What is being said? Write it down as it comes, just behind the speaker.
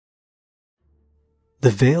The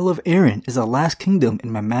Vale of Arryn is the last kingdom in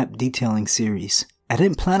my map detailing series. I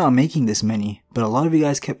didn't plan on making this many, but a lot of you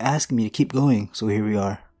guys kept asking me to keep going, so here we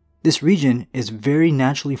are. This region is very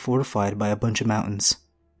naturally fortified by a bunch of mountains,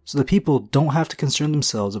 so the people don't have to concern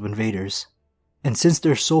themselves of invaders. And since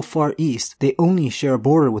they're so far east, they only share a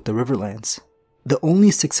border with the Riverlands. The only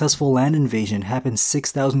successful land invasion happened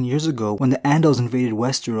 6,000 years ago when the Andals invaded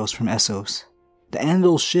Westeros from Essos. The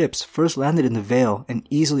Andal ships first landed in the Vale and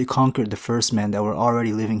easily conquered the First Men that were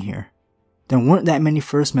already living here. There weren't that many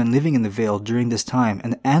First Men living in the Vale during this time,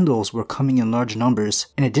 and the Andals were coming in large numbers,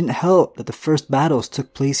 and it didn't help that the first battles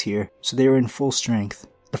took place here, so they were in full strength.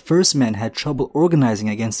 The First Men had trouble organizing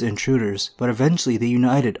against the intruders, but eventually they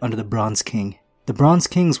united under the Bronze King. The Bronze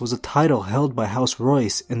Kings was a title held by House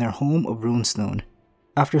Royce in their home of Runestone.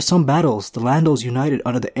 After some battles, the Landals united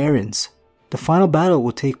under the Arryns. The final battle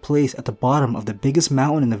will take place at the bottom of the biggest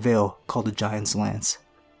mountain in the Vale, called the Giant's Lance.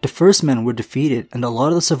 The First Men were defeated, and a lot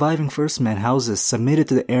of the surviving First Men houses submitted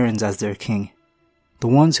to the Arryns as their king. The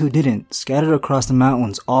ones who didn't scattered across the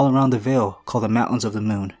mountains all around the Vale, called the Mountains of the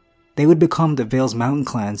Moon. They would become the Vale's mountain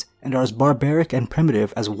clans, and are as barbaric and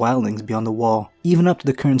primitive as wildlings beyond the wall, even up to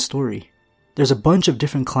the current story. There's a bunch of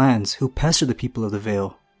different clans who pester the people of the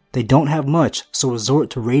Vale. They don't have much, so resort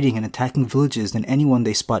to raiding and attacking villages and anyone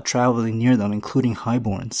they spot traveling near them, including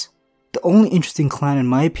highborns. The only interesting clan in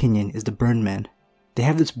my opinion is the Burn Men. They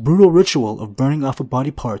have this brutal ritual of burning off a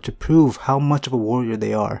body part to prove how much of a warrior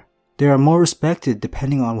they are. They are more respected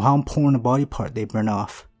depending on how important a body part they burn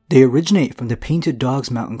off. They originate from the Painted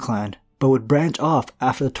Dogs mountain clan, but would branch off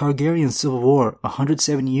after the Targaryen Civil War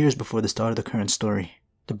 107 years before the start of the current story.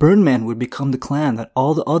 The Burn Men would become the clan that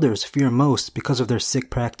all the others fear most because of their sick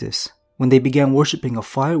practice. When they began worshipping a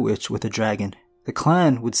fire witch with a dragon, the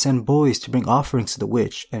clan would send boys to bring offerings to the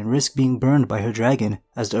witch and risk being burned by her dragon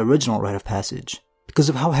as the original rite of passage. Because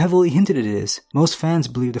of how heavily hinted it is, most fans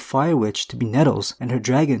believe the fire witch to be Nettles and her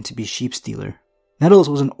dragon to be Sheepstealer. Nettles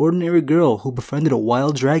was an ordinary girl who befriended a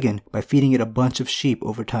wild dragon by feeding it a bunch of sheep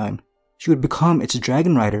over time. She would become its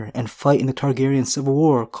dragon rider and fight in the Targaryen Civil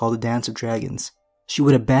War called the Dance of Dragons. She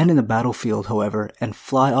would abandon the battlefield, however, and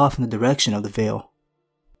fly off in the direction of the Vale.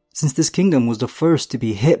 Since this kingdom was the first to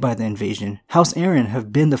be hit by the invasion, House Arryn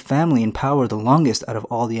have been the family in power the longest out of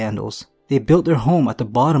all the Andals. They built their home at the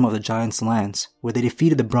bottom of the Giant's Lance, where they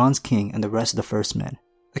defeated the Bronze King and the rest of the First Men.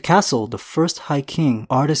 The castle the first High King,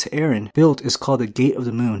 Ardas Arryn, built is called the Gate of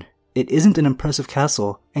the Moon. It isn't an impressive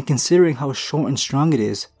castle, and considering how short and strong it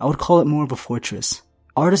is, I would call it more of a fortress.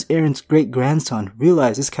 Ardas Arryn's great-grandson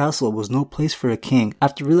realized this castle was no place for a king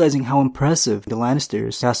after realizing how impressive the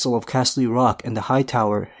Lannisters' castle of Castle Rock and the High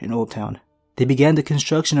Tower in Old Town. They began the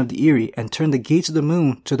construction of the Eyrie and turned the Gates of the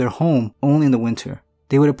Moon to their home only in the winter.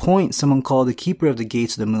 They would appoint someone called the Keeper of the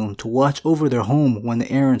Gates of the Moon to watch over their home when the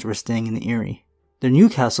Arryns were staying in the Eyrie. Their new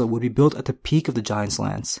castle would be built at the peak of the Giant's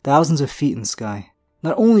Lance, thousands of feet in the sky.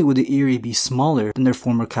 Not only would the Eyrie be smaller than their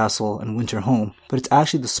former castle and winter home, but it's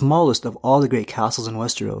actually the smallest of all the great castles in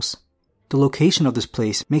Westeros. The location of this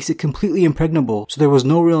place makes it completely impregnable, so there was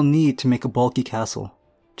no real need to make a bulky castle.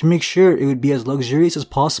 To make sure it would be as luxurious as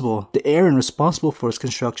possible, the Arryn responsible for its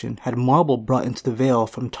construction had marble brought into the Vale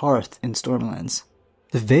from Tarth in Stormlands.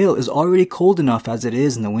 The Vale is already cold enough as it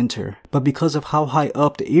is in the winter, but because of how high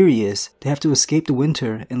up the Eyrie is, they have to escape the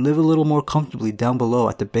winter and live a little more comfortably down below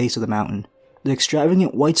at the base of the mountain. The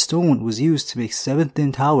extravagant white stone was used to make 7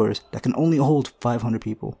 thin towers that can only hold 500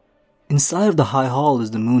 people. Inside of the High Hall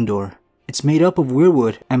is the Moon Door. It's made up of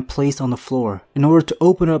weirwood and placed on the floor in order to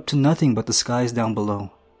open up to nothing but the skies down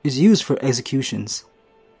below. It's used for executions.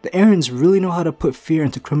 The Arryns really know how to put fear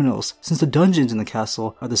into criminals since the dungeons in the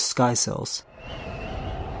castle are the sky cells.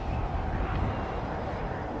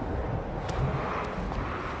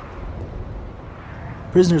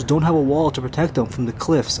 Prisoners don't have a wall to protect them from the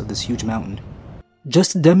cliffs of this huge mountain.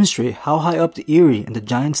 Just to demonstrate how high up the Eyrie and the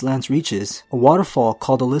Giant's Lance reaches, a waterfall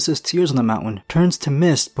called Alyssa's Tears on the mountain turns to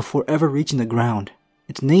mist before ever reaching the ground.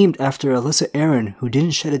 It's named after Alyssa Arryn, who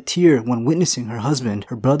didn't shed a tear when witnessing her husband,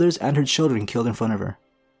 her brothers, and her children killed in front of her.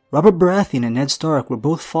 Robert Baratheon and Ned Stark were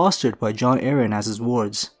both fostered by Jon Arryn as his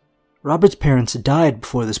wards. Robert's parents died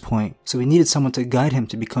before this point, so he needed someone to guide him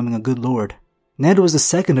to becoming a good lord. Ned was the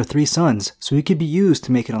second of 3 sons, so he could be used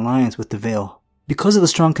to make an alliance with the Vale. Because of the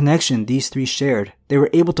strong connection these 3 shared, they were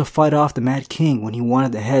able to fight off the Mad King when he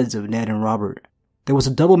wanted the heads of Ned and Robert. There was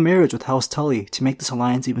a double marriage with House Tully to make this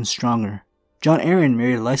alliance even stronger. Jon Arryn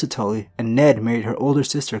married Lysa Tully, and Ned married her older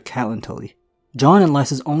sister Catelyn Tully. Jon and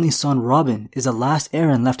Lysa's only son Robin is the last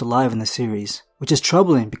Arryn left alive in the series, which is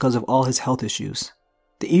troubling because of all his health issues.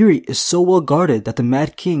 The Eyrie is so well guarded that the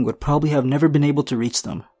Mad King would probably have never been able to reach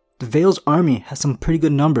them. The Vale's army has some pretty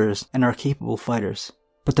good numbers and are capable fighters.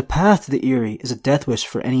 But the path to the Eyrie is a death wish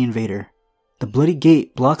for any invader. The Bloody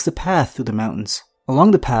Gate blocks the path through the mountains.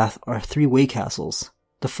 Along the path are 3 way castles.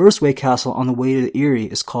 The first way castle on the way to the Eyrie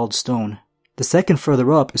is called Stone. The second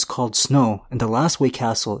further up is called Snow, and the last way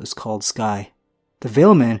castle is called Sky. The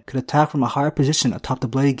Valemen could attack from a higher position atop the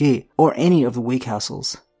Bloody Gate or any of the way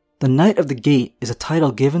castles. The Knight of the Gate is a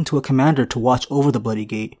title given to a commander to watch over the Bloody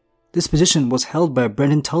Gate. This position was held by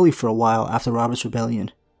Brendan Tully for a while after Robert's Rebellion.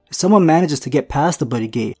 If someone manages to get past the Bloody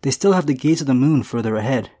Gate, they still have the Gates of the Moon further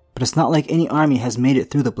ahead, but it's not like any army has made it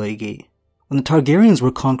through the Bloody Gate. When the Targaryens were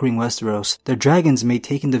conquering Westeros, their dragons made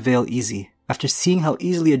taking the Vale easy. After seeing how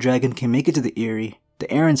easily a dragon can make it to the Eyrie, the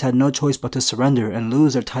Arryns had no choice but to surrender and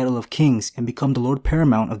lose their title of kings and become the Lord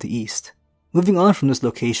Paramount of the East. Moving on from this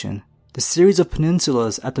location, the series of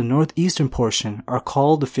peninsulas at the northeastern portion are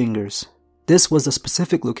called the Fingers. This was the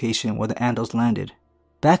specific location where the Andals landed.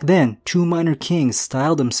 Back then, 2 minor kings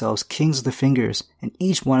styled themselves Kings of the Fingers, and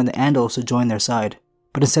each wanted the Andals to join their side.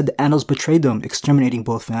 But instead the Andals betrayed them, exterminating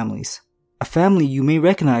both families. A family you may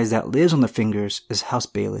recognize that lives on the Fingers is House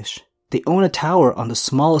Baelish. They own a tower on the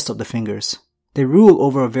smallest of the Fingers. They rule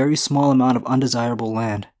over a very small amount of undesirable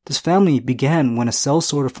land. This family began when a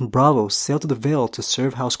sellsword from Braavos sailed to the Vale to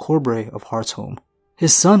serve House Corbray of Heartsholme.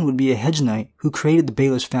 His son would be a Hedge Knight who created the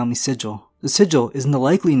Baelish family sigil. The sigil is in the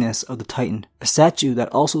likeliness of the Titan, a statue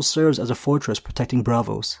that also serves as a fortress protecting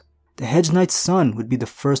Braavos. The Hedge Knight's son would be the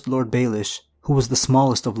first Lord Baelish, who was the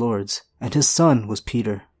smallest of lords, and his son was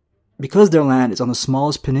Peter. Because their land is on the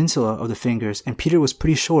smallest peninsula of the Fingers and Peter was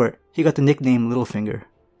pretty short, he got the nickname Littlefinger.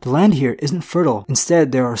 The land here isn't fertile,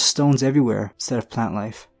 instead there are stones everywhere instead of plant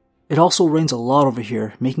life. It also rains a lot over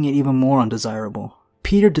here, making it even more undesirable.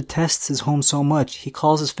 Peter detests his home so much he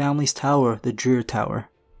calls his family's tower the Drieghe Tower.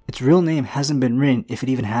 Its real name hasn't been written if it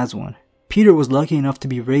even has one. Peter was lucky enough to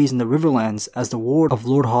be raised in the Riverlands as the ward of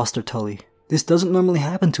Lord Hoster Tully. This doesn't normally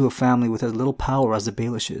happen to a family with as little power as the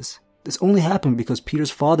Baelishes. This only happened because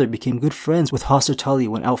Peter's father became good friends with Hoster Tully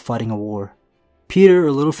when out fighting a war. Peter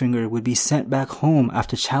or Littlefinger would be sent back home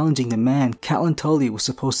after challenging the man Catelyn Tully was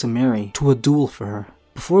supposed to marry to a duel for her.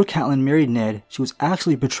 Before Catelyn married Ned, she was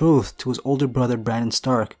actually betrothed to his older brother Brandon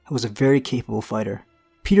Stark, who was a very capable fighter.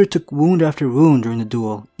 Peter took wound after wound during the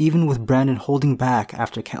duel, even with Brandon holding back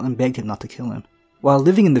after Catelyn begged him not to kill him. While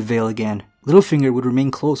living in the Vale again, Littlefinger would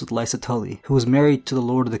remain close with Lysa Tully, who was married to the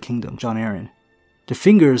Lord of the Kingdom, Jon Arryn. The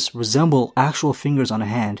fingers resemble actual fingers on a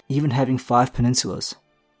hand, even having 5 peninsulas.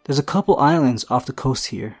 There's a couple islands off the coast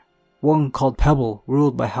here. One called Pebble,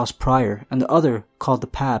 ruled by House Pryor, and the other called the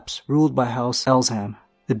Paps, ruled by House Elsham.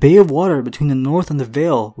 The bay of water between the north and the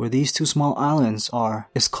Vale, where these 2 small islands are,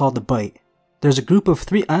 is called the Bight. There's a group of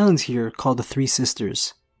 3 islands here called the Three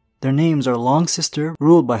Sisters. Their names are Long Sister,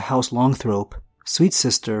 ruled by House Longthrope, Sweet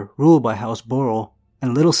Sister, ruled by House Borrell,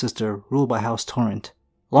 and Little Sister, ruled by House Torrent.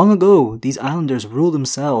 Long ago, these islanders ruled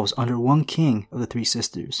themselves under one king of the Three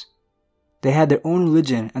Sisters. They had their own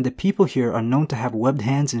religion, and the people here are known to have webbed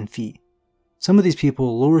hands and feet. Some of these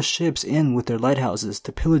people lure ships in with their lighthouses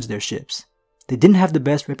to pillage their ships. They didn't have the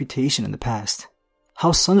best reputation in the past.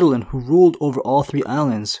 House Sunderland, who ruled over all 3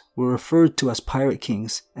 islands, were referred to as pirate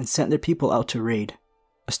kings and sent their people out to raid.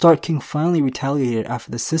 A Stark king finally retaliated after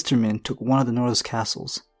the Sistermen took one of the North's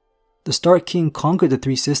castles. The Stark king conquered the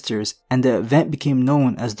Three Sisters, and the event became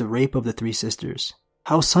known as the Rape of the Three Sisters.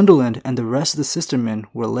 House Sunderland and the rest of the Sistermen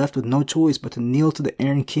were left with no choice but to kneel to the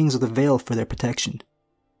Arryn kings of the Vale for their protection.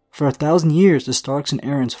 For 1,000 years, the Starks and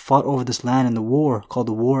Arryns fought over this land in the war called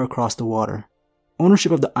the War Across the Water.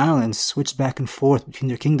 Ownership of the islands switched back and forth between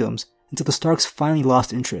their kingdoms until the Starks finally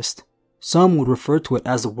lost interest. Some would refer to it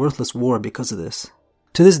as the Worthless War because of this.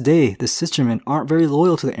 To this day, the Sistermen aren't very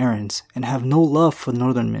loyal to the Arryns and have no love for the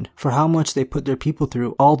Northernmen for how much they put their people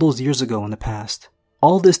through all those years ago in the past.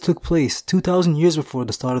 All this took place 2,000 years before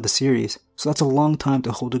the start of the series, so that's a long time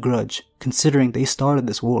to hold a grudge, considering they started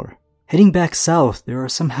this war. Heading back south, there are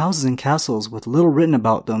some houses and castles with little written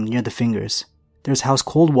about them near the Fingers. There's House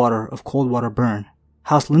Coldwater of Coldwater Burn,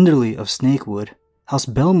 House Linderley of Snakewood, House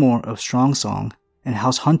Belmore of Strongsong, and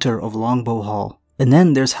House Hunter of Longbow Hall. And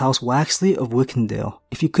then there's House Waxley of Wickendale.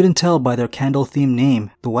 If you couldn't tell by their candle-themed name,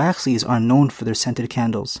 the Waxleys are known for their scented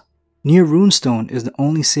candles. Near Runestone is the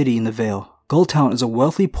only city in the Vale. Gulltown is a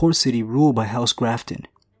wealthy port city ruled by House Grafton.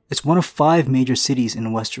 It's one of 5 major cities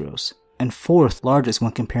in Westeros, and 4th largest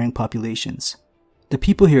when comparing populations. The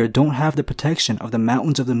people here don't have the protection of the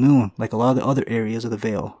Mountains of the Moon like a lot of the other areas of the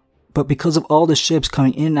Vale. But because of all the ships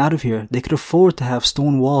coming in and out of here, they could afford to have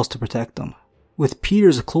stone walls to protect them. With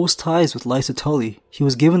Peter's close ties with Lysa Tully, he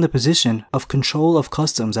was given the position of Control of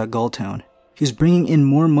Customs at Gulltown. He was bringing in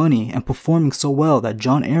more money and performing so well that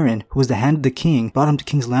Jon Arryn, who was the hand of the king, brought him to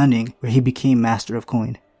King's Landing, where he became master of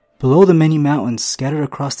coin. Below the many mountains scattered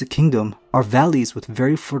across the kingdom are valleys with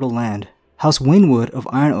very fertile land. House Waynwood of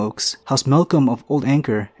Iron Oaks, House Melcombe of Old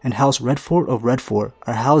Anchor, and House Redfort of Redfort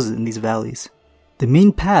are houses in these valleys. The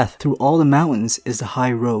main path through all the mountains is the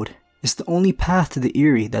High Road. It's the only path to the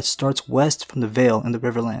Eyrie that starts west from the Vale and the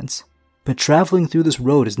Riverlands. But traveling through this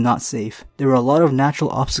road is not safe. There are a lot of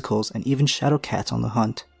natural obstacles and even shadow cats on the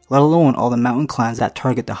hunt, let alone all the mountain clans that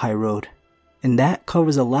target the High Road. And that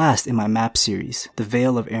covers the last in my map series, the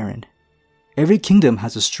Vale of Arryn. Every kingdom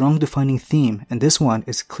has a strong defining theme, and this one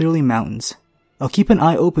is clearly mountains. I'll keep an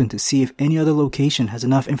eye open to see if any other location has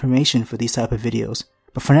enough information for these type of videos,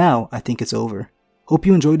 but for now, I think it's over. Hope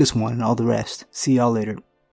you enjoyed this one and all the rest. See y'all later.